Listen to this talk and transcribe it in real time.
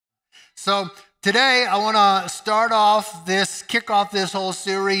So today I want to kick off this whole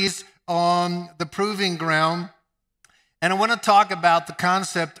series on the proving ground. And I want to talk about the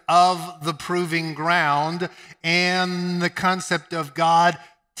concept of the proving ground and the concept of God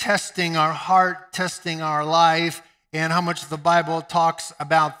testing our heart, testing our life, and how much the Bible talks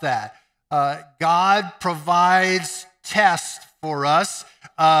about that. God provides tests for us.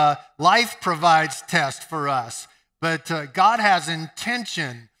 Life provides tests for us. But God has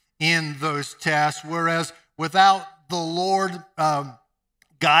intention in those tests, whereas without the Lord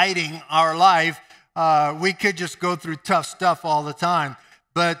guiding our life, we could just go through tough stuff all the time.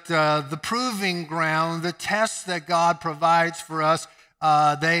 But the proving ground, the tests that God provides for us,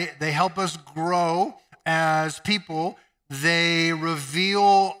 they help us grow as people. They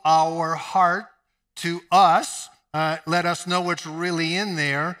reveal our heart to us, let us know what's really in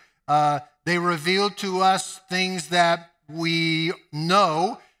there. They reveal to us things that we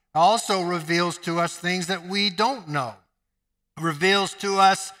know, also reveals to us things that we don't know. Reveals to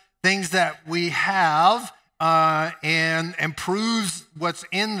us things that we have and proves what's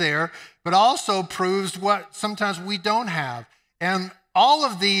in there, but also proves what sometimes we don't have. And all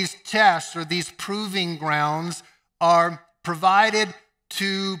of these tests or these proving grounds are provided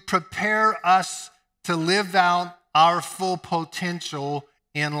to prepare us to live out our full potential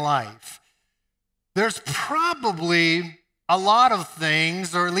in life. There's probably a lot of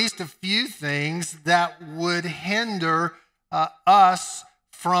things, or at least a few things, that would hinder us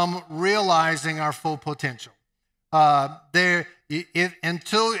from realizing our full potential. Until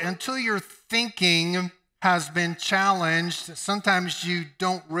your thinking has been challenged, sometimes you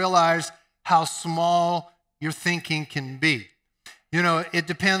don't realize how small your thinking can be. You know, it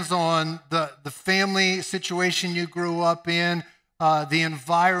depends on the family situation you grew up in, the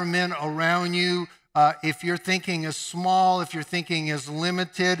environment around you. If your thinking is small, if your thinking is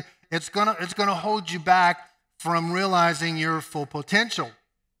limited, it's gonna hold you back from realizing your full potential.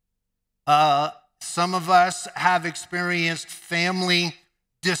 Some of us have experienced family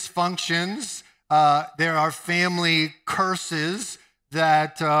dysfunctions. There are family curses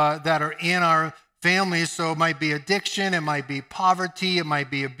that are in our families. So it might be addiction, it might be poverty, it might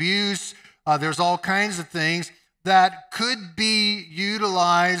be abuse. There's all kinds of things that could be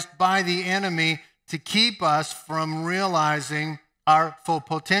utilized by the enemy to keep us from realizing our full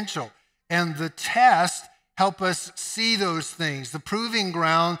potential. And the tests help us see those things. The proving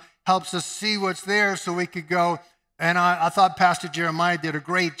ground helps us see what's there so we could go. And I thought Pastor Jeremiah did a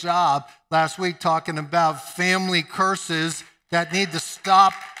great job last week talking about family curses that need to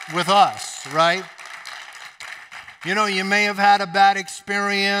stop with us, right? You know, you may have had a bad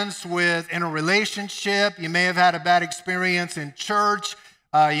experience in a relationship. You may have had a bad experience in church.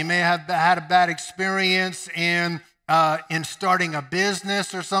 You may have had a bad experience in starting a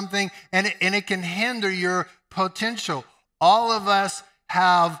business or something, and it can hinder your potential. All of us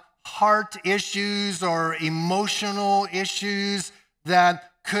have heart issues or emotional issues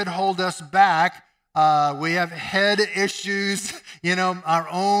that could hold us back. We have head issues, our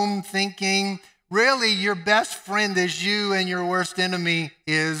own thinking. Really, your best friend is you and your worst enemy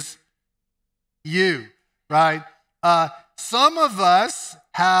is you, right? Some of us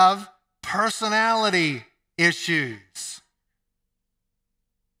have personality issues.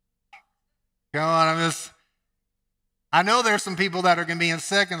 Come on, I know there's some people that are going to be in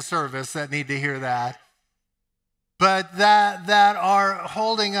second service that need to hear that, but that are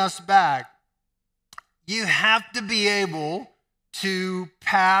holding us back. You have to be able to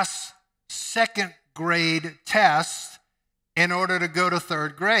pass second grade tests in order to go to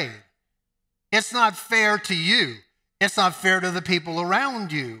third grade. It's not fair to you. It's not fair to the people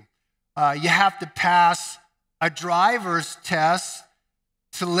around you. You have to pass a driver's test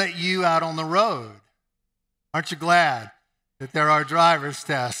to let you out on the road. Aren't you glad that there are driver's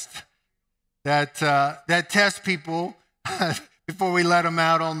tests that test people before we let them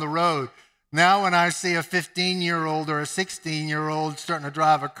out on the road? Now when I see a 15-year-old or a 16-year-old starting to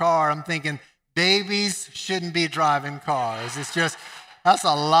drive a car, I'm thinking, babies shouldn't be driving cars. That's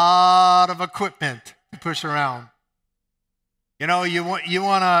a lot of equipment to push around. You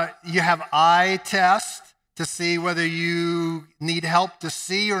have eye tests to see whether you need help to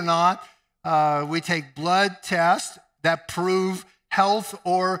see or not. We take blood tests that prove health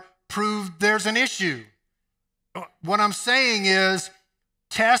or prove there's an issue. What I'm saying is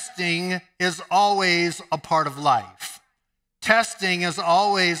testing is always a part of life. Testing is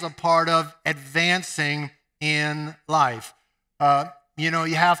always a part of advancing in life.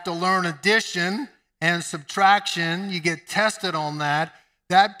 You have to learn addition and subtraction. You get tested on that.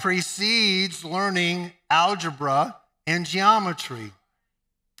 That precedes learning algebra and geometry.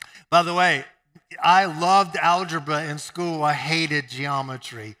 By the way, I loved algebra in school. I hated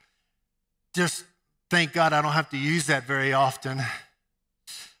geometry. Just thank God I don't have to use that very often,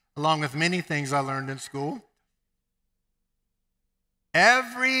 along with many things I learned in school.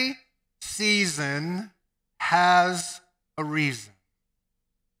 Every season has a reason.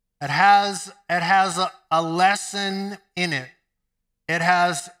 It has a lesson in it. It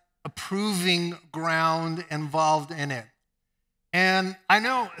has a proving ground involved in it. And I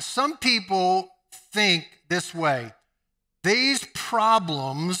know some people think this way. These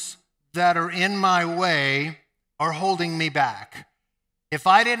problems that are in my way are holding me back. If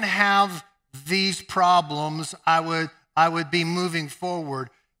I didn't have these problems, I would be moving forward.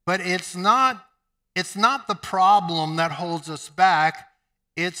 But it's not the problem that holds us back.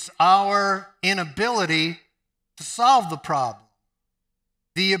 It's our inability to solve the problem.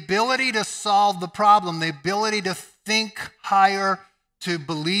 The ability to solve the problem, the ability to think higher, to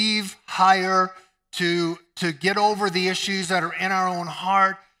believe higher, to get over the issues that are in our own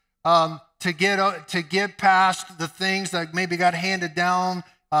heart, to get past the things that maybe got handed down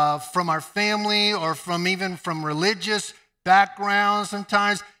from our family or even from religious backgrounds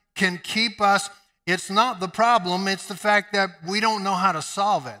sometimes can keep us. It's not the problem, it's the fact that we don't know how to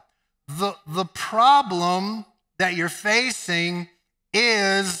solve it. The problem that you're facing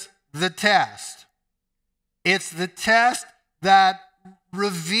is the test. It's the test that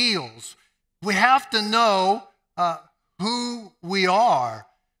reveals. We have to know who we are.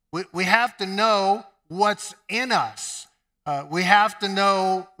 We have to know what's in us. We have to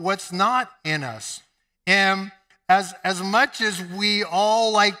know what's not in us. And as much as we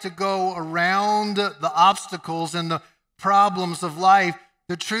all like to go around the obstacles and the problems of life,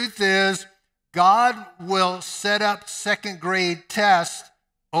 the truth is God will set up second grade tests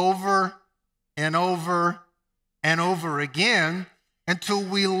over and over and over again until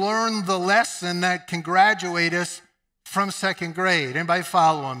we learn the lesson that can graduate us from second grade. Anybody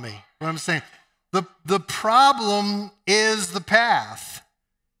following me? What I'm saying? The problem is the path.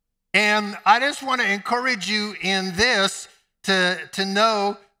 And I just want to encourage you in this to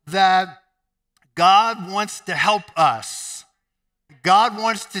know that God wants to help us. God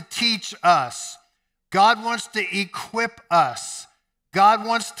wants to teach us. God wants to equip us. God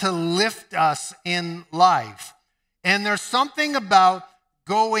wants to lift us in life. And there's something about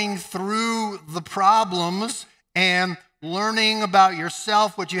going through the problems and learning about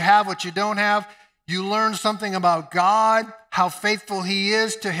yourself, what you have, what you don't have. You learn something about God, how faithful He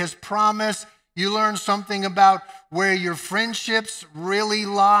is to His promise. You learn something about where your friendships really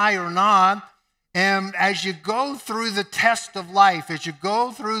lie or not. And as you go through the test of life, as you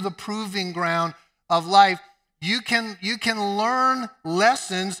go through the proving ground of life, you can learn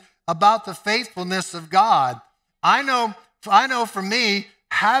lessons about the faithfulness of God. I know for me,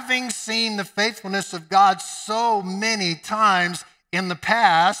 having seen the faithfulness of God so many times in the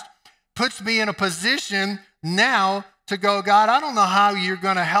past, puts me in a position now to go, God, I don't know how you're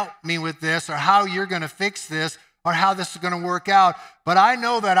going to help me with this or how you're going to fix this or how this is going to work out. But I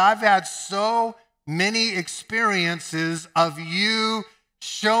know that I've had so many experiences of you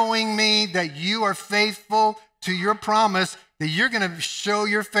showing me that you are faithful to your promise, that you're going to show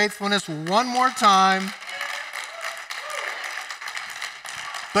your faithfulness one more time.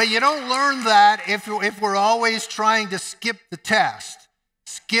 But you don't learn that if we're always trying to skip the test,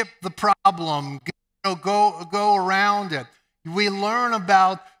 skip the problem, go around it. We learn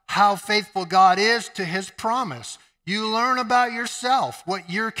about how faithful God is to His promise. You learn about yourself, what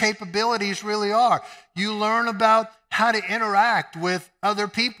your capabilities really are. You learn about how to interact with other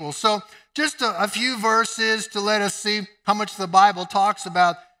people. So just a few verses to let us see how much the Bible talks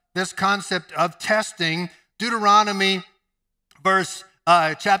about this concept of testing. Deuteronomy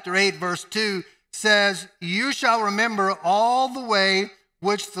chapter 8, verse 2 says, "You shall remember all the way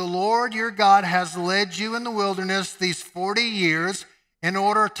which the Lord your God has led you in the wilderness these 40 years in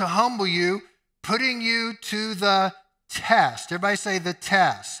order to humble you, putting you to the test." Everybody say the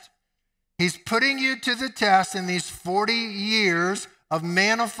test. He's putting you to the test in these 40 years of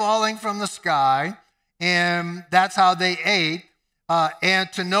manna falling from the sky, and that's how they ate,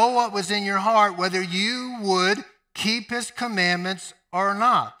 and to know what was in your heart, whether you would keep His commandments or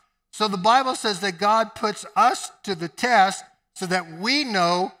not. So the Bible says that God puts us to the test so that we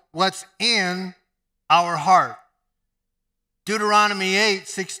know what's in our heart. Deuteronomy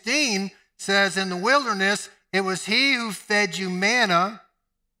 8:16 says, "In the wilderness, it was He who fed you manna,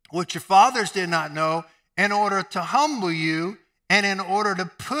 which your fathers did not know, in order to humble you and in order to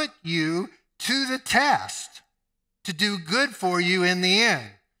put you to the test, to do good for you in the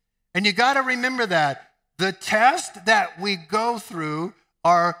end." And you got to remember that the tests that we go through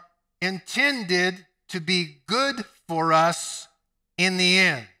are intended to be good for us in the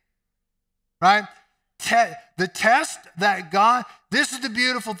end, right? The test that God, this is the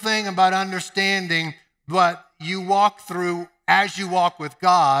beautiful thing about understanding what you walk through as you walk with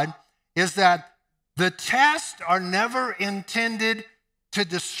God, is that the tests are never intended to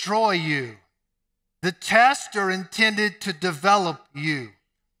destroy you. The tests are intended to develop you.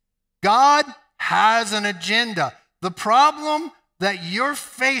 God has an agenda. The problem that you're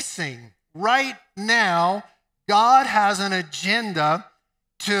facing right now, God has an agenda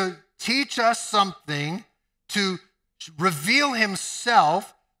to teach us something, to reveal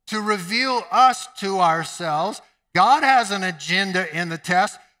himself, to reveal us to ourselves. God has an agenda in the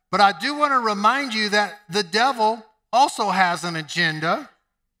test, but I do want to remind you that the devil also has an agenda.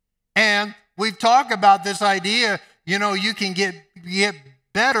 And we've talked about this idea, you can get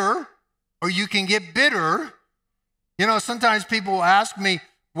better or you can get bitter. Sometimes people ask me,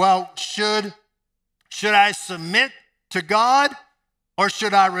 well, should I submit to God or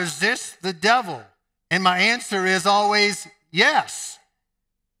should I resist the devil? And my answer is always yes.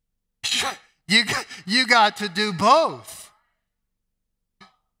 You got to do both.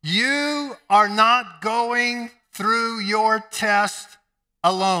 You are not going through your test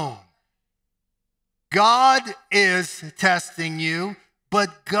alone. God is testing you,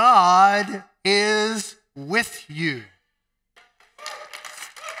 but God is with you.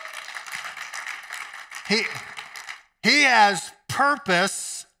 He has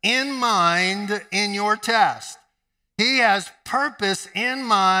purpose in mind in your test. He has purpose in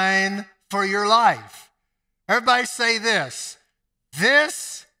mind for your life. Everybody say this.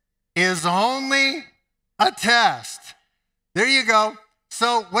 This is only a test. There you go.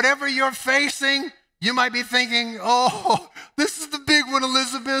 So whatever you're facing, you might be thinking, oh, this is the big one,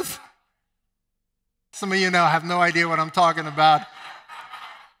 Elizabeth. Some of you now have no idea what I'm talking about,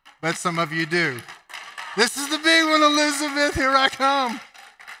 but some of you do. This is the big one, Elizabeth. Here I come.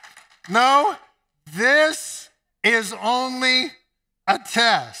 No, this is only a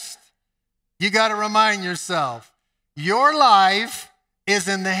test. You got to remind yourself, your life is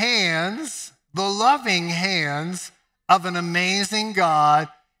in the hands, the loving hands of an amazing God.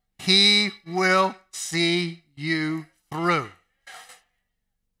 He will see you through.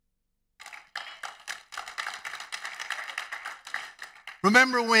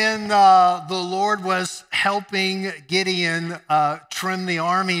 Remember when the Lord was helping Gideon trim the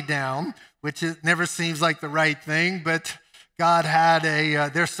army down, which never seems like the right thing, but God had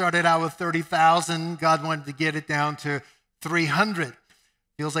they started out with 30,000. God wanted to get it down to 300.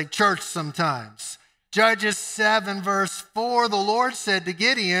 Feels like church sometimes. Judges 7 verse 4, the Lord said to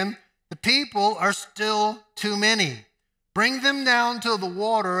Gideon, the people are still too many. Bring them down to the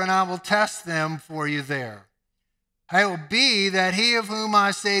water and I will test them for you there. It will be that he of whom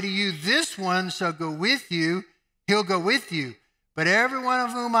I say to you, this one shall go with you, he'll go with you. But everyone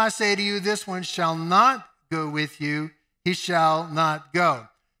of whom I say to you, this one shall not go with you, he shall not go.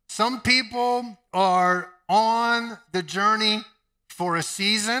 Some people are on the journey for a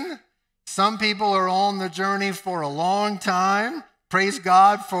season. Some people are on the journey for a long time. Praise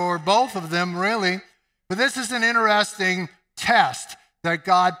God for both of them, really. But this is an interesting test that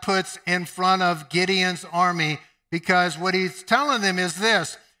God puts in front of Gideon's army, because what he's telling them is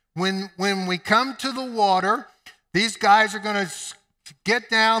this. When we come to the water, these guys are going to get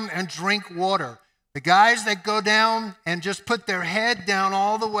down and drink water. The guys that go down and just put their head down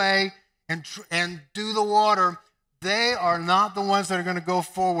all the way and do the water, they are not the ones that are going to go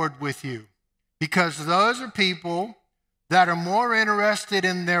forward with you. Because those are people that are more interested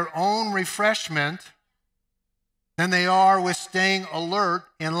in their own refreshment than they are with staying alert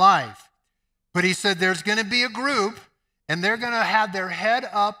in life. But he said there's going to be a group, and they're going to have their head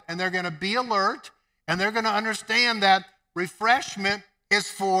up, and they're going to be alert, and they're going to understand that refreshment is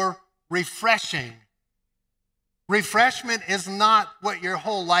for refreshing. Refreshment is not what your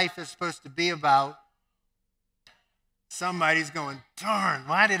whole life is supposed to be about. Somebody's going, darn,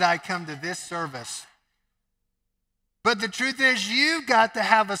 why did I come to this service? But the truth is, you've got to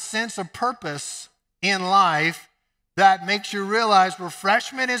have a sense of purpose in life that makes you realize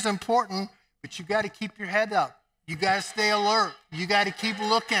refreshment is important, but you got to keep your head up. You got to stay alert. You got to keep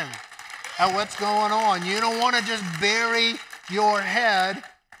looking at what's going on. You don't want to just bury your head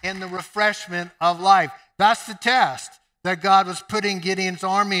in the refreshment of life. That's the test that God was putting Gideon's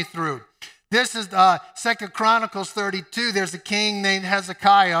army through. This is 2 Chronicles 32. There's a king named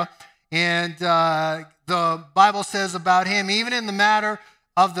Hezekiah, and the Bible says about him, even in the matter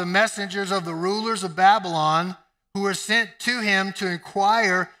of the messengers of the rulers of Babylon who were sent to him to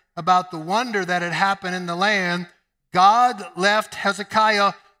inquire about the wonder that had happened in the land, God left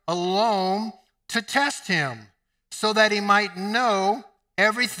Hezekiah alone to test him, so that he might know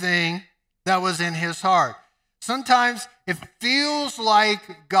everything that was in his heart. Sometimes it feels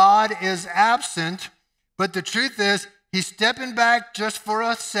like God is absent, but the truth is he's stepping back just for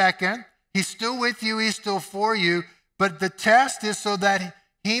a second. He's still with you. He's still for you. But the test is so that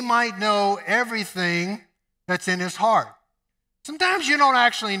he might know everything that's in his heart. Sometimes you don't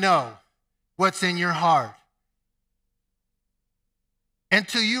actually know what's in your heart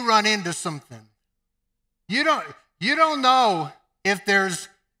until you run into something. You don't know if there's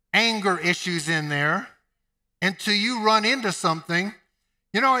anger issues in there until you run into something.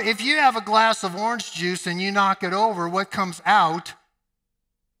 You know, if you have a glass of orange juice and you knock it over, what comes out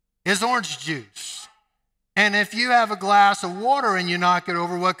is orange juice. And if you have a glass of water and you knock it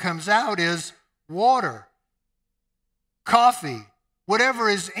over, what comes out is water. Coffee, whatever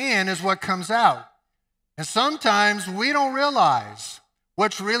is in is what comes out. And sometimes we don't realize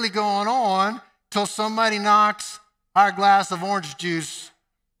what's really going on till somebody knocks our glass of orange juice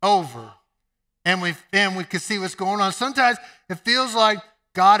over. And we can see what's going on. Sometimes it feels like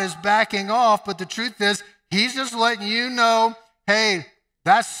God is backing off, but the truth is he's just letting you know, hey,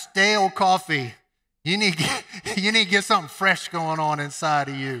 that's stale coffee. You need to get something fresh going on inside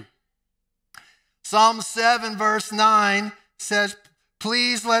of you. Psalm 7 verse 9 says,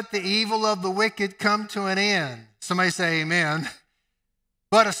 please let the evil of the wicked come to an end. Somebody say amen.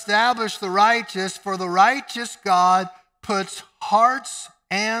 But establish the righteous, for the righteous God puts hearts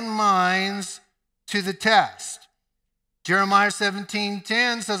and minds to the test. Jeremiah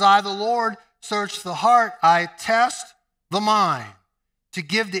 17:10 says, I, the Lord, search the heart, I test the mind, to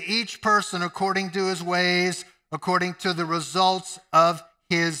give to each person according to his ways, according to the results of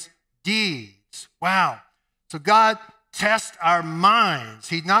his deeds. Wow. So God tests our minds.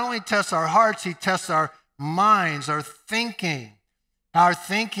 He not only tests our hearts, he tests our minds, our thinking. Our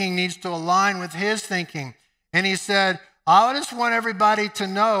thinking needs to align with his thinking. And he said, I just want everybody to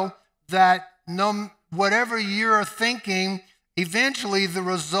know that whatever you're thinking, eventually the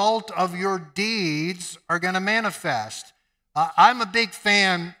result of your deeds are going to manifest. I'm a big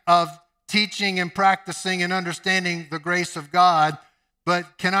fan of teaching and practicing and understanding the grace of God,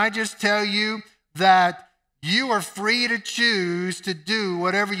 but can I just tell you that you are free to choose to do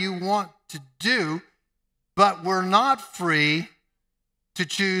whatever you want to do, but we're not free to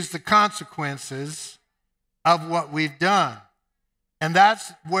choose the consequences of what we've done. And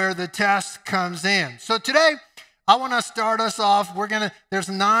that's where the test comes in. So today, I want to start us off. There's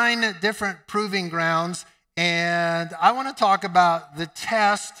 9 different proving grounds, and I want to talk about the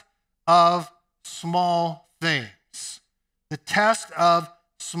test of small things. The test of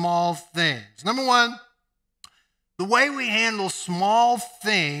small things. Number 1, the way we handle small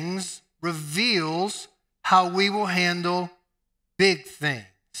things reveals how we will handle big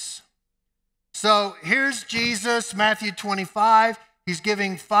things. So here's Jesus, Matthew 25. He's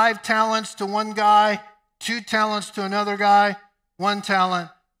giving 5 talents to one guy, 2 talents to another guy, 1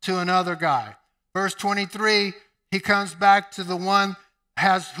 talent to another guy. Verse 23, he comes back to the one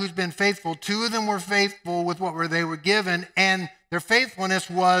who's been faithful. 2 of them were faithful with what they were given, and their faithfulness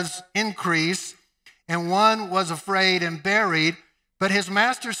was increased, and 1 was afraid and buried. But his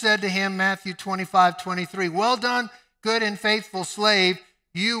master said to him, Matthew 25:23, well done, good and faithful slave.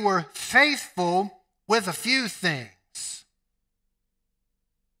 You were faithful with a few things.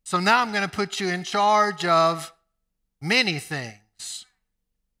 So now I'm going to put you in charge of many things.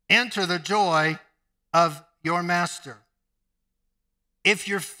 Enter the joy of your master. If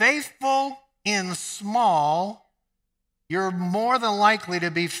you're faithful in small, you're more than likely to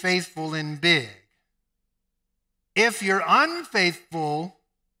be faithful in big. If you're unfaithful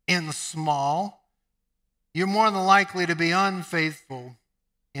in small, you're more than likely to be unfaithful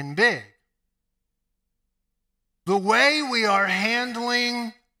in big. The way we are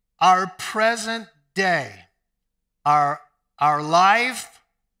handling our present day, our life,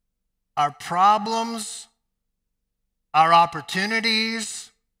 our problems, our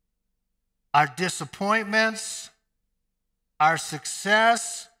opportunities, our disappointments, our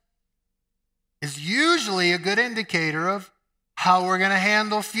success is usually a good indicator of how we're going to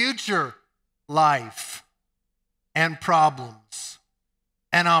handle future life and problems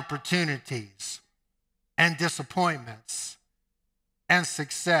and opportunities and disappointments and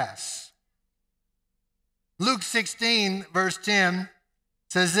success. Luke 16, verse 10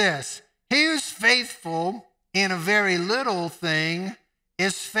 says this, he who's faithful in a very little thing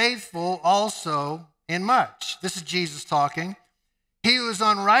is faithful also in much. This is Jesus talking. He who is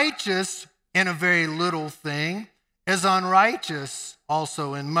unrighteous in a very little thing is unrighteous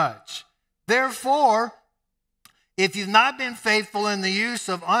also in much. Therefore, If you've not been faithful in the use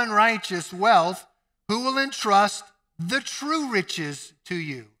of unrighteous wealth, who will entrust the true riches to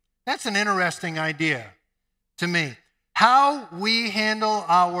you? That's an interesting idea to me. How we handle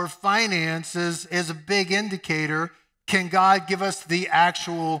our finances is a big indicator. Can God give us the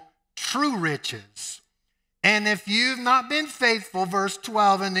actual true riches? And if you've not been faithful, verse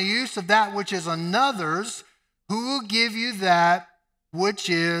 12, in the use of that which is another's, who will give you that which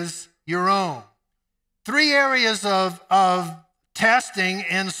is your own? 3 areas of testing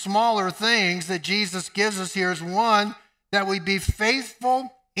in smaller things that Jesus gives us here is one, that we be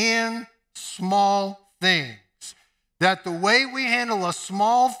faithful in small things. That the way we handle a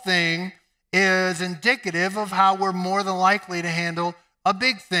small thing is indicative of how we're more than likely to handle a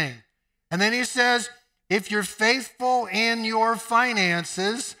big thing. And then he says, if you're faithful in your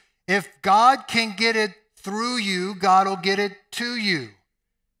finances, if God can get it through you, God will get it to you.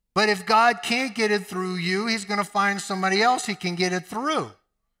 But if God can't get it through you, he's going to find somebody else he can get it through.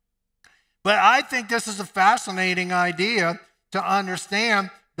 But I think this is a fascinating idea to understand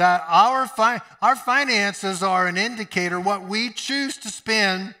that our finances are an indicator. What we choose to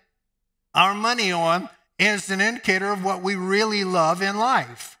spend our money on is an indicator of what we really love in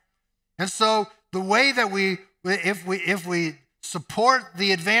life. And so the way that if we support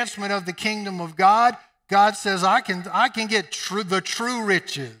the advancement of the kingdom of God, God says, I can get the true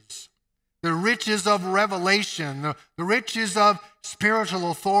riches, the riches of revelation, the riches of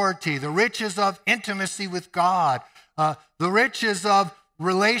spiritual authority, the riches of intimacy with God, the riches of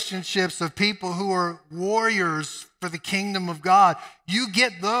relationships of people who are warriors for the kingdom of God. You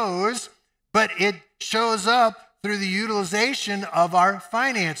get those, but it shows up through the utilization of our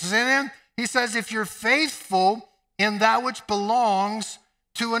finances. And then he says, if you're faithful in that which belongs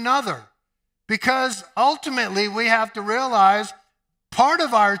to another, because ultimately we have to realize part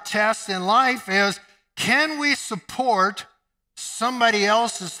of our test in life is, can we support somebody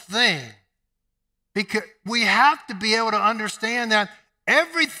else's thing? Because we have to be able to understand that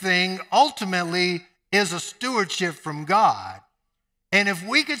everything ultimately is a stewardship from God. And if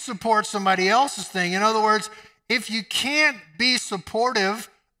we could support somebody else's thing, in other words, if you can't be supportive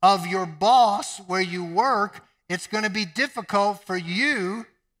of your boss where you work, it's going to be difficult for you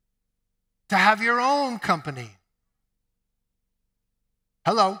to have your own company.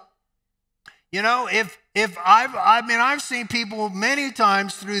 Hello. You know, if I've seen people many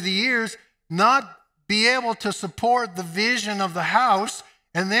times through the years not be able to support the vision of the house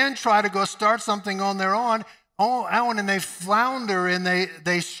and then try to go start something on their own, and they flounder and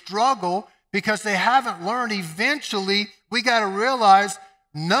they struggle because they haven't learned. Eventually, we got to realize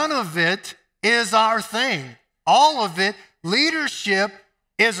none of it is our thing. All of it, leadership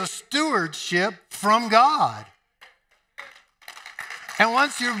is a stewardship from God. And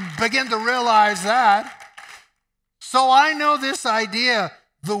once you begin to realize that, so I know this idea,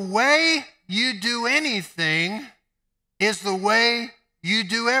 the way you do anything is the way you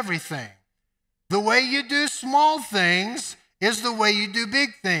do everything. The way you do small things is the way you do big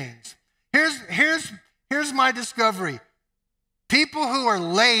things. Here's my discovery. People who are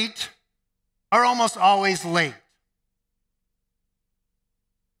late are almost always late.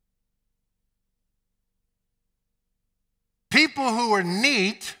 People who are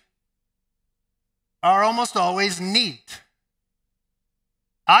neat are almost always neat.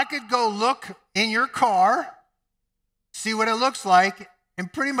 I could go look in your car, see what it looks like,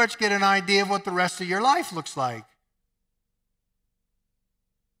 and pretty much get an idea of what the rest of your life looks like.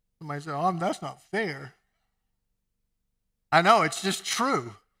 Somebody say, "Oh, that's not fair." I know, it's just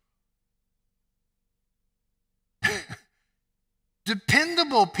true.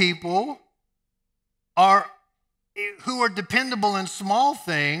 Dependable people who are dependable in small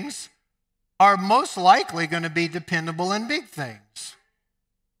things are most likely going to be dependable in big things.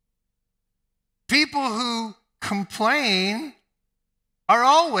 People who complain are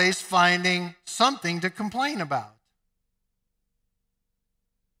always finding something to complain about.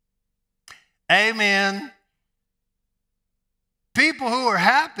 Amen. People who are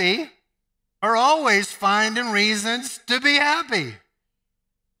happy are always finding reasons to be happy.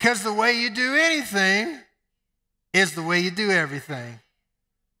 Because the way you do anything is the way you do everything.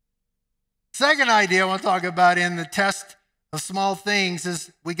 Second idea I want to talk about in the test of small things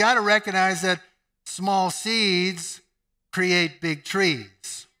is we got to recognize that small seeds create big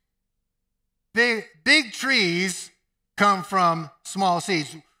trees. Big trees come from small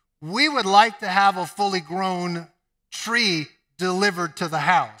seeds. We would like to have a fully grown tree delivered to the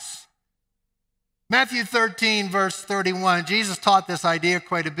house. Matthew 13, verse 31, Jesus taught this idea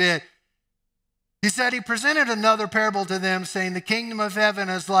quite a bit. He said he presented another parable to them, saying, the kingdom of heaven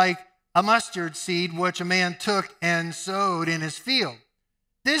is like a mustard seed which a man took and sowed in his field.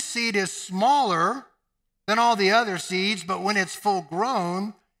 This seed is smaller than all the other seeds, but when it's full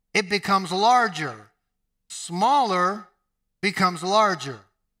grown, it becomes larger. Smaller becomes larger.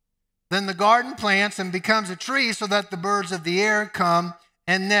 Then the garden plants and becomes a tree so that the birds of the air come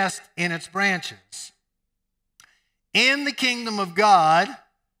and nest in its branches. In the kingdom of God,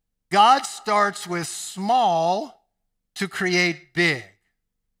 God starts with small to create big.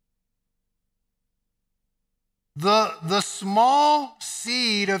 The small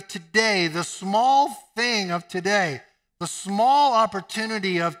seed of today, the small thing of today, the small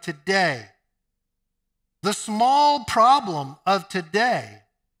opportunity of today, the small problem of today,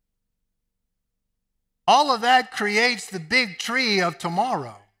 all of that creates the big tree of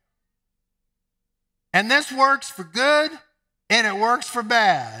tomorrow. And this works for good and it works for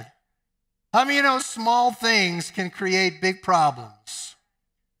bad. How many of you know small things can create big problems?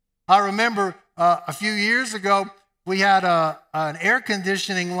 I remember a few years ago, we had an air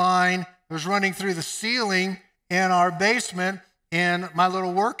conditioning line that was running through the ceiling in our basement in my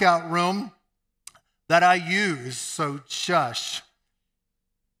little workout room that I use, so shush.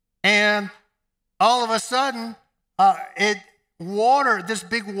 And all of a sudden, this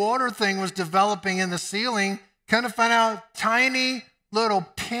big water thing was developing in the ceiling. Kind of found out tiny little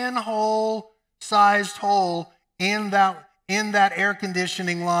pinhole-sized hole in that air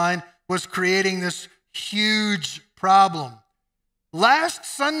conditioning line was creating this huge problem. Last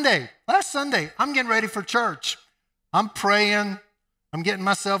Sunday, I'm getting ready for church. I'm praying. I'm getting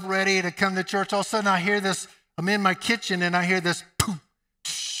myself ready to come to church. All of a sudden, I hear this. I'm in my kitchen, and I hear this poof.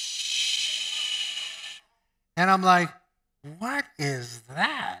 And I'm like, what is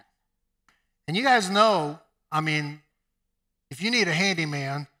that? And you guys know, I mean, if you need a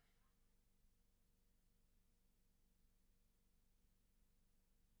handyman,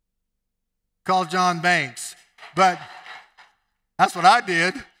 call John Banks. But that's what I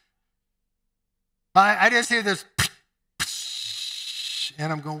did. I just hear this,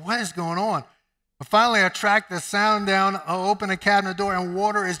 and I'm going, what is going on? But finally, I track the sound down, I open a cabinet door, and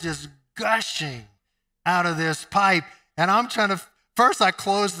water is just gushing out of this pipe. And I'm trying to, first I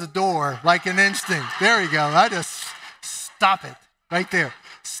close the door like an instinct. There you go. I just stop it right there.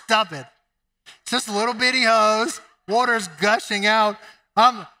 Stop it. It's just a little bitty hose. Water's gushing out.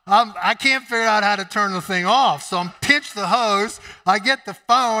 I can't figure out how to turn the thing off. So I'm pinch the hose. I get the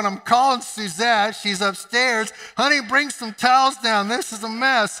phone. I'm calling Suzette. She's upstairs. Honey, bring some towels down. This is a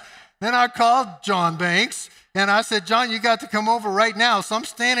mess. Then I called John Banks, and I said, John, you got to come over right now. So I'm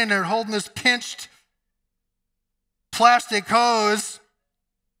standing there holding this pinched plastic hose.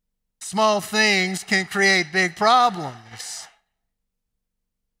 Small things can create big problems.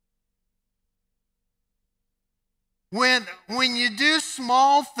 When you do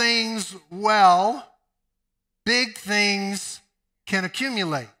small things well, big things can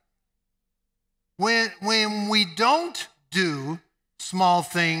accumulate. When we don't do small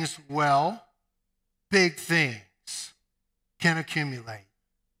things well, big things can accumulate.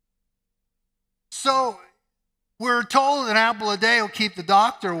 So we're told an apple a day will keep the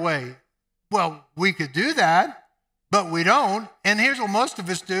doctor away. Well, we could do that, but we don't. And here's what most of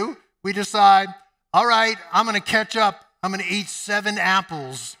us do. We decide, all right, I'm going to catch up. I'm going to eat 7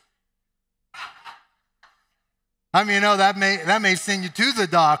 apples. I mean, you know, that may send you to the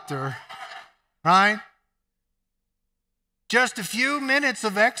doctor, right? Just a few minutes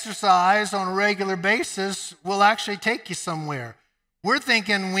of exercise on a regular basis will actually take you somewhere. We're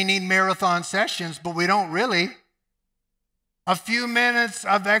thinking we need marathon sessions, but we don't really. A few minutes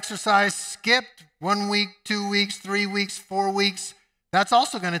of exercise skipped 1 week, 2 weeks, 3 weeks, 4 weeks, that's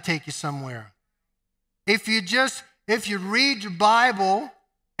also going to take you somewhere. If you read your Bible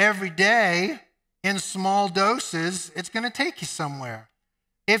every day in small doses, it's going to take you somewhere.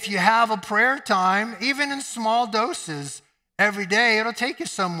 If you have a prayer time, even in small doses every day, it'll take you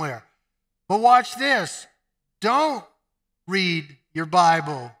somewhere. But watch this. Don't read your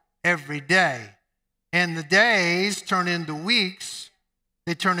Bible every day. And the days turn into weeks,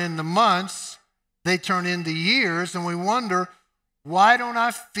 they turn into months, they turn into years, and we wonder, why don't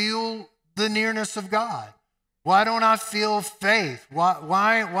I feel the nearness of God? Why don't I feel faith?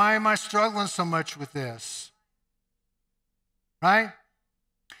 Why am I struggling so much with this? Right?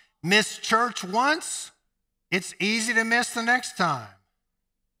 Miss church once, it's easy to miss the next time.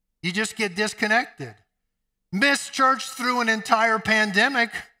 You just get disconnected. Miss church through an entire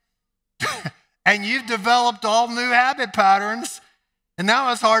pandemic, and you've developed all new habit patterns, and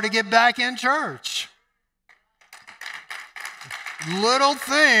now it's hard to get back in church. Little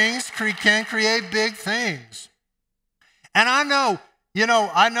things can create big things. And I know You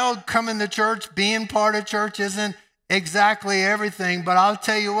know, I know coming to church, being part of church isn't exactly everything, but I'll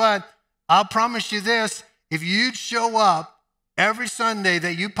tell you what, I'll promise you this, if you'd show up every Sunday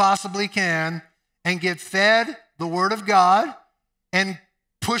that you possibly can and get fed the Word of God and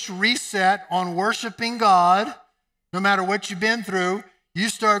push reset on worshiping God, no matter what you've been through, you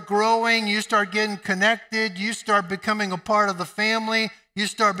start growing, you start getting connected, you start becoming a part of the family, you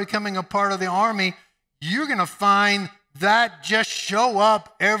start becoming a part of the army, you're going to find that just show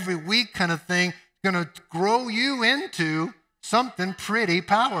up every week kind of thing going to grow you into something pretty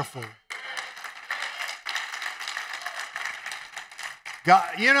powerful. God,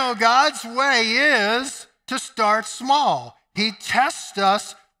 you know, God's way is to start small. He tests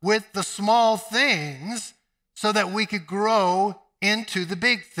us with the small things so that we could grow into the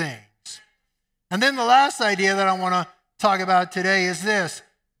big things. And then the last idea that I want to talk about today is this.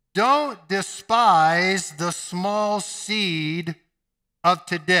 Don't despise the small seed of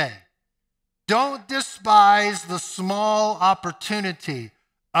today. Don't despise the small opportunity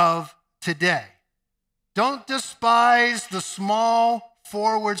of today. Don't despise the small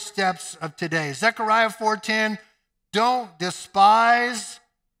forward steps of today. Zechariah 4:10, don't despise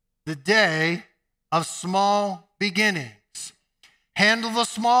the day of small beginnings. Handle the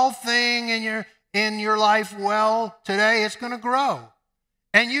small thing in your life well today. It's going to grow.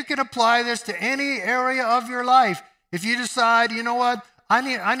 And you can apply this to any area of your life. If you decide, you know what,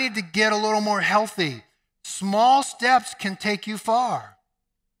 I need to get a little more healthy. Small steps can take you far.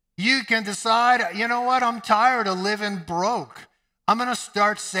 You can decide, you know what, I'm tired of living broke. I'm going to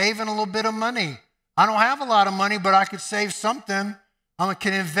start saving a little bit of money. I don't have a lot of money, but I could save something. I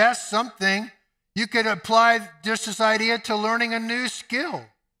can invest something. You could apply just this idea to learning a new skill.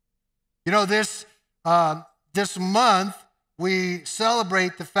 You know, this month, we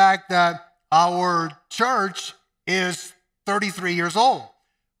celebrate the fact that our church is 33 years old.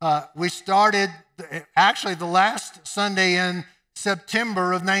 We started, actually, the last Sunday in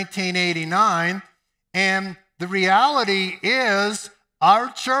September of 1989, and the reality is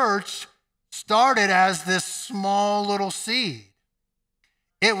our church started as this small little seed.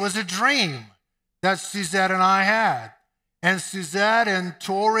 It was a dream that Suzette and I had. And Suzette and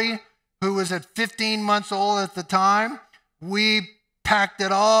Tori, who was at 15 months old at the time, we packed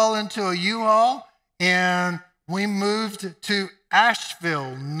it all into a U-Haul and we moved to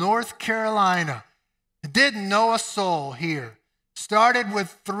Asheville, North Carolina. Didn't know a soul here. Started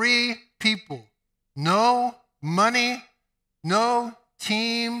with 3 people. No money, no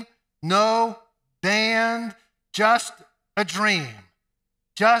team, no band, just a dream,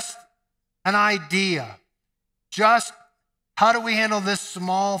 just an idea, just how do we handle this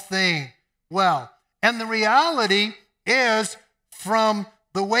small thing well? And the reality is from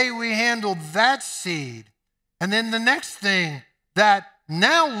the way we handled that seed, and then the next thing that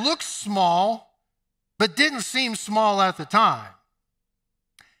now looks small, but didn't seem small at the time.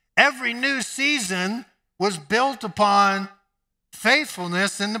 Every new season was built upon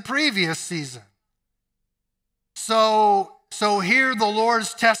faithfulness in the previous season. So here the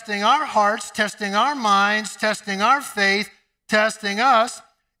Lord's testing our hearts, testing our minds, testing our faith, testing us,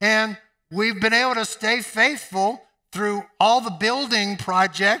 and we've been able to stay faithful through all the building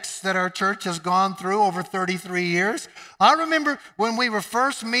projects that our church has gone through over 33 years. I remember when we were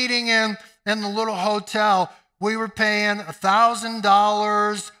first meeting in the little hotel, we were paying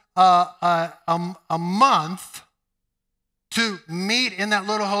 $1,000 a month to meet in that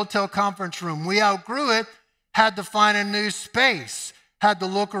little hotel conference room. We outgrew it, had to find a new space, had to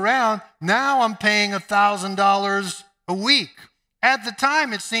look around. Now I'm paying $1,000 a week. At the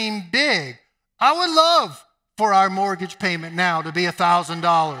time, it seemed big. I would love for our mortgage payment now to be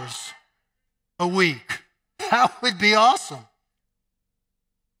 $1,000 a week. That would be awesome.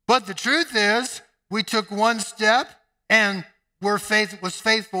 But the truth is, we took one step and was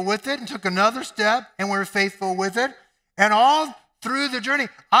faithful with it, and took another step and we're faithful with it. And all through the journey,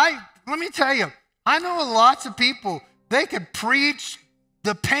 let me tell you, I know lots of people, they could preach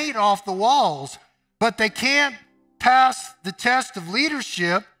the paint off the walls, but they can't pass the test of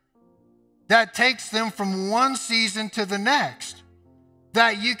leadership that takes them from one season to the next.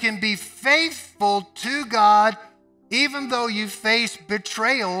 That you can be faithful to God even though you face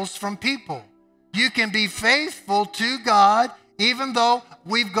betrayals from people. You can be faithful to God even though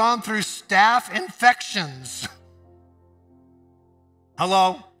we've gone through staph infections.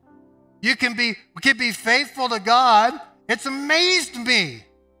 Hello? We can be faithful to God. It's amazed me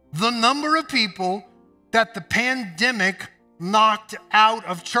the number of people that the pandemic knocked out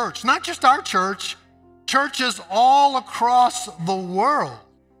of church. Not just our church, churches all across the world.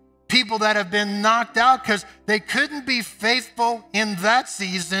 people that have been knocked out because they couldn't be faithful in that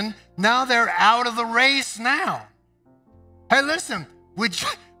season. Now they're out of the race now. Hey, listen,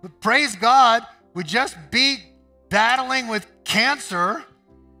 praise God, we just beat battling with cancer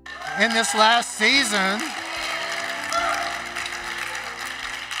in this last season.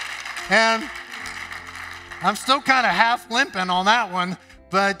 And I'm still kind of half limping on that one.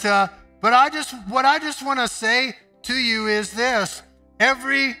 But what I just want to say to you is this.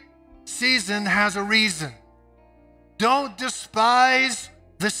 Every season has a reason. Don't despise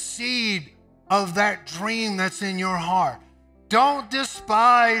the seed of that dream that's in your heart. Don't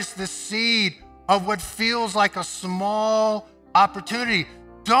despise the seed of what feels like a small opportunity.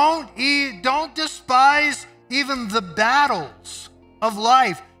 Don't despise even the battles of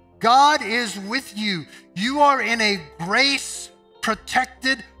life. God is with you. You are in a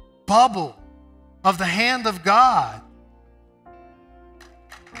grace-protected bubble of the hand of God.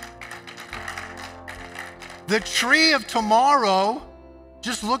 The tree of tomorrow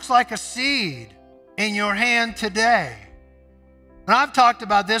just looks like a seed in your hand today. And I've talked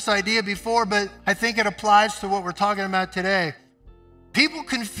about this idea before, but I think it applies to what we're talking about today. People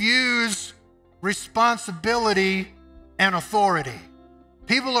confuse responsibility and authority.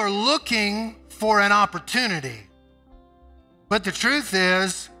 People are looking for an opportunity. But the truth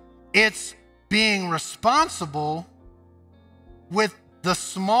is, it's being responsible with the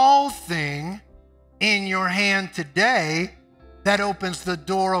small thing in your hand today that opens the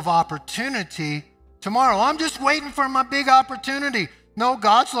door of opportunity tomorrow. I'm just waiting for my big opportunity. No,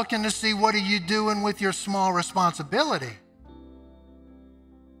 God's looking to see what are you doing with your small responsibility.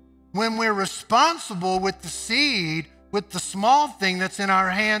 When we're responsible with the seed, with the small thing that's in our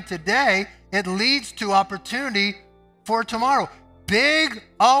hand today, it leads to opportunity for tomorrow. Big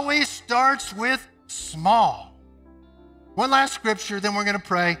always starts with small. One last scripture, then we're going to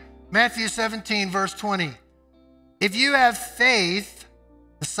pray. Matthew 17, verse 20. If you have faith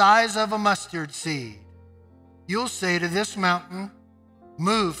the size of a mustard seed, you'll say to this mountain,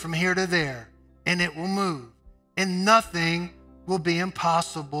 move from here to there, and it will move, and nothing will be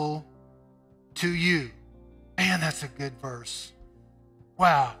impossible to you. Man, that's a good verse.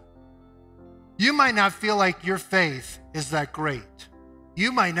 Wow. You might not feel like your faith is that great.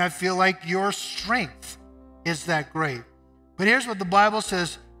 You might not feel like your strength is that great. But here's what the Bible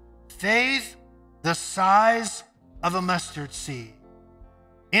says. Faith the size of a mustard seed.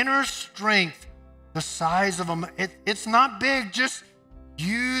 Inner strength the size of it's not big, just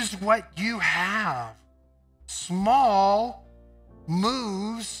use what you have. Small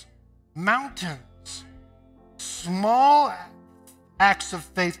moves mountains. Small acts of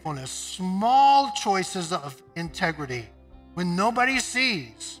faithfulness, small choices of integrity when nobody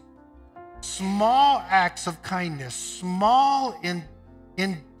sees. Small acts of kindness, small in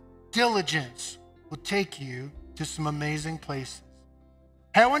diligence will take you to some amazing places.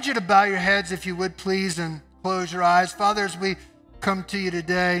 Hey, I want you to bow your heads if you would please and close your eyes. Father, as we come to you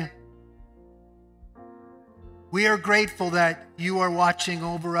today, we are grateful that you are watching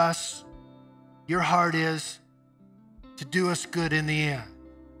over us. Your heart is to do us good in the end.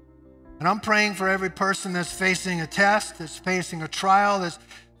 And I'm praying for every person that's facing a test, that's facing a trial, that's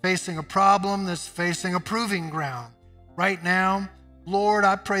facing a problem, that's facing a proving ground. Right now, Lord,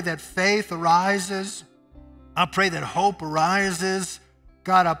 I pray that faith arises. I pray that hope arises.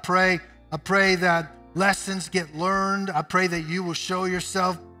 God, I pray that lessons get learned. I pray that you will show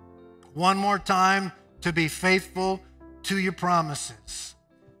yourself one more time to be faithful to your promises.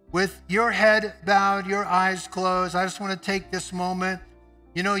 With your head bowed, your eyes closed, I just want to take this moment.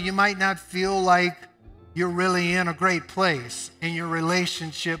 You know, you might not feel like you're really in a great place in your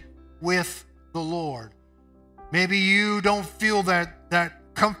relationship with the Lord. Maybe you don't feel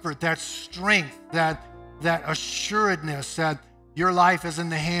that comfort, that strength, that assuredness that your life is in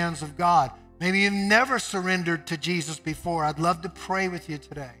the hands of God. Maybe you've never surrendered to Jesus before. I'd love to pray with you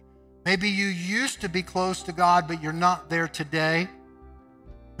today. Maybe you used to be close to God, but you're not there today.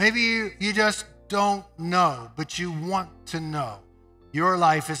 Maybe you just don't know, but you want to know. Your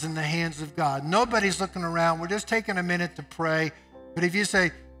life is in the hands of God. Nobody's looking around. We're just taking a minute to pray. But if you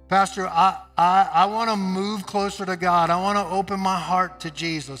say, Pastor, I want to move closer to God. I want to open my heart to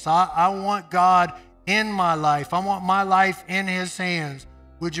Jesus. I want God in my life. I want my life in his hands.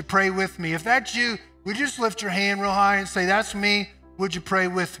 Would you pray with me? If that's you, would you just lift your hand real high and say, that's me. Would you pray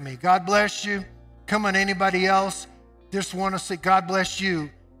with me? God bless you. Come on, anybody else just want to say, God bless you.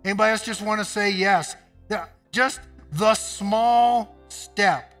 Anybody else just want to say yes? Just the small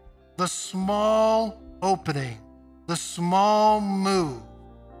step, the small opening, the small move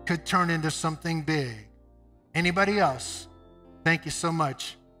could turn into something big. Anybody else? Thank you so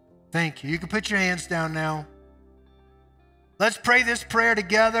much. Thank you. You can put your hands down now. Let's pray this prayer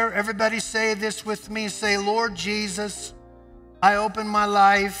together. Everybody say this with me. Say, Lord Jesus, I open my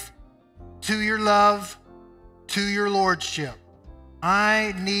life to your love, to your lordship.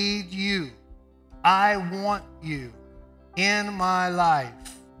 I need you. I want you in my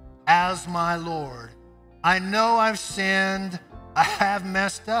life as my Lord. I know I've sinned. I have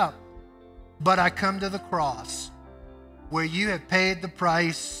messed up. But I come to the cross where you have paid the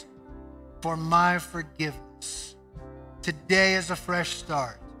price for my forgiveness. Today is a fresh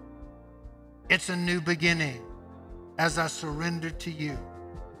start. It's a new beginning as I surrender to you.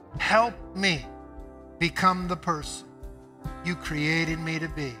 Help me become the person you created me to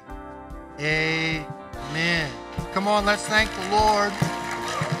be. Amen. Come on, let's thank the Lord.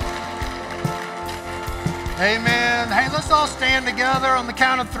 Amen. Hey, let's all stand together. On the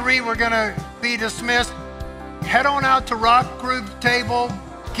count of 3, we're going to be dismissed. Head on out to Rock Group table.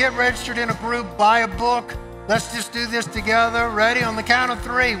 Get registered in a group. Buy a book. Let's just do this together. Ready? On the count of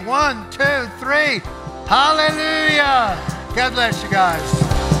 3. 1, 2, 3. Hallelujah. God bless you guys.